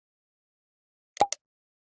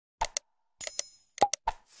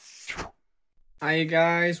Hi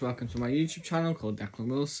guys, welcome to my YouTube channel called Declan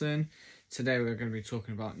Wilson. Today we're going to be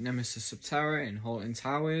talking about Nemesis Subterra in Halton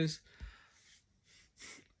Towers.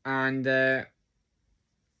 And yeah,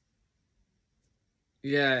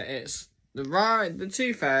 it's the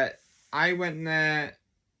two fair. I went there,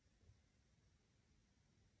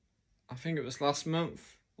 I think it was last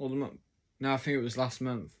month or the month. No, I think it was last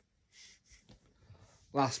month.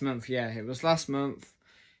 Yeah, it was last month.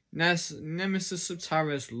 Nemesis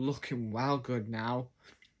Subterra is looking well good now.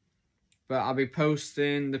 But I'll be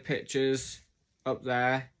posting the pictures up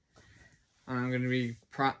there. And I'm going to be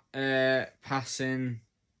passing.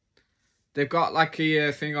 They've got like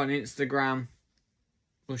a thing on Instagram.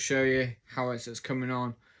 We'll show you how it's coming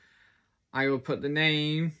on. I will put the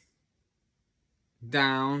name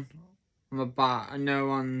down on the back. I know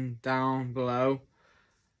on down below.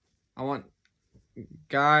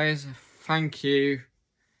 Guys, thank you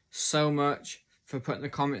so much for putting the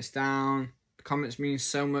comments down. The comments mean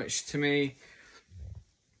so much to me.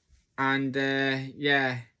 And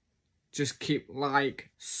yeah, just keep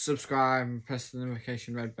subscribe, and press the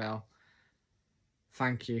notification red bell.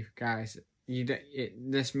 Thank you, guys.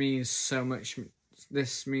 This means so much.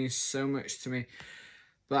 This means so much to me.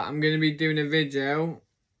 But I'm going to be doing a video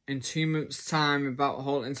in 2 months' time about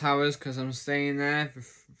Halton Towers because I'm staying there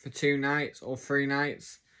for 2 nights or 3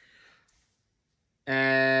 nights.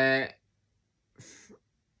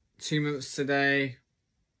 2 months today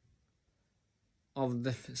of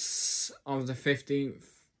the 15th.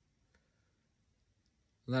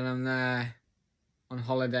 Then I'm there on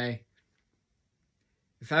holiday.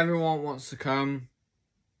 If everyone wants to come,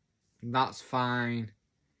 that's fine.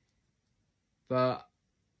 But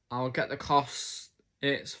I'll get the cost.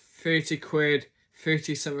 It's 30 quid,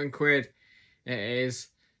 30 something quid it is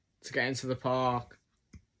to get into the park.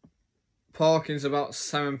 Parking's about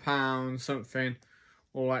 £7 something,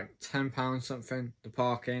 or like £10 something, the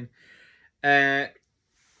parking. Yeah,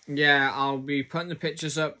 I'll be putting the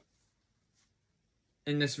pictures up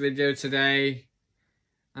in this video today,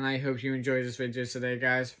 and I hope you enjoyed this video today,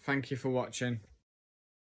 guys. Thank you for watching.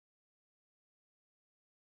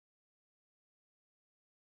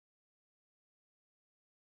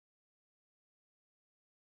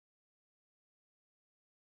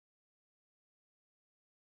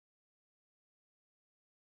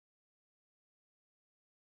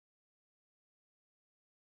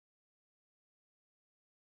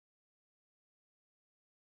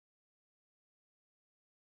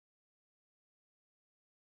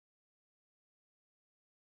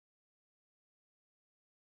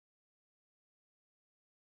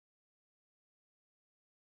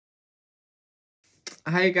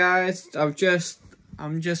 Hey guys, I'm just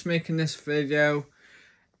making this video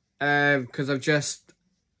because I've just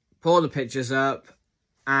pulled the pictures up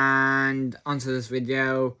and onto this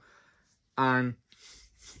video, and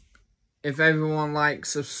if everyone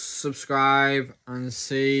likes subscribe and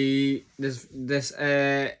see this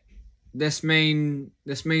main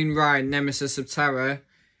ride, Nemesis Subterra,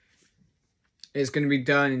 is going to be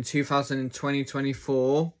done in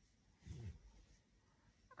 2024.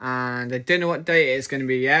 And I don't know what date it's going to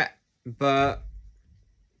be yet, but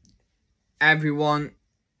everyone's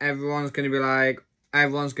going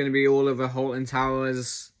to be all over Halton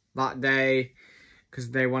Towers that day because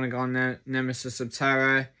they want to go on Nemesis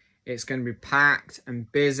Subterra. It's going to be packed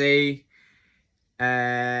and busy.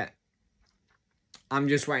 I'm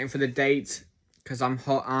just waiting for the date because I'm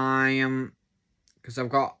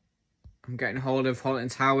getting hold of Halton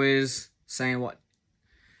Towers saying what,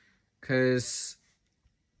 because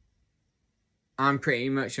I'm pretty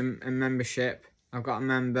much a membership. I've got a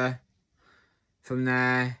member from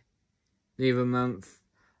there the other month,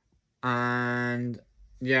 and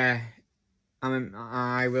yeah,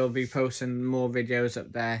 I will be posting more videos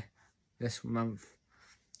up there this month,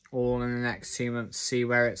 all in the next 2 months. See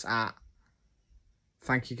where it's at.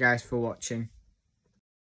 Thank you guys for watching.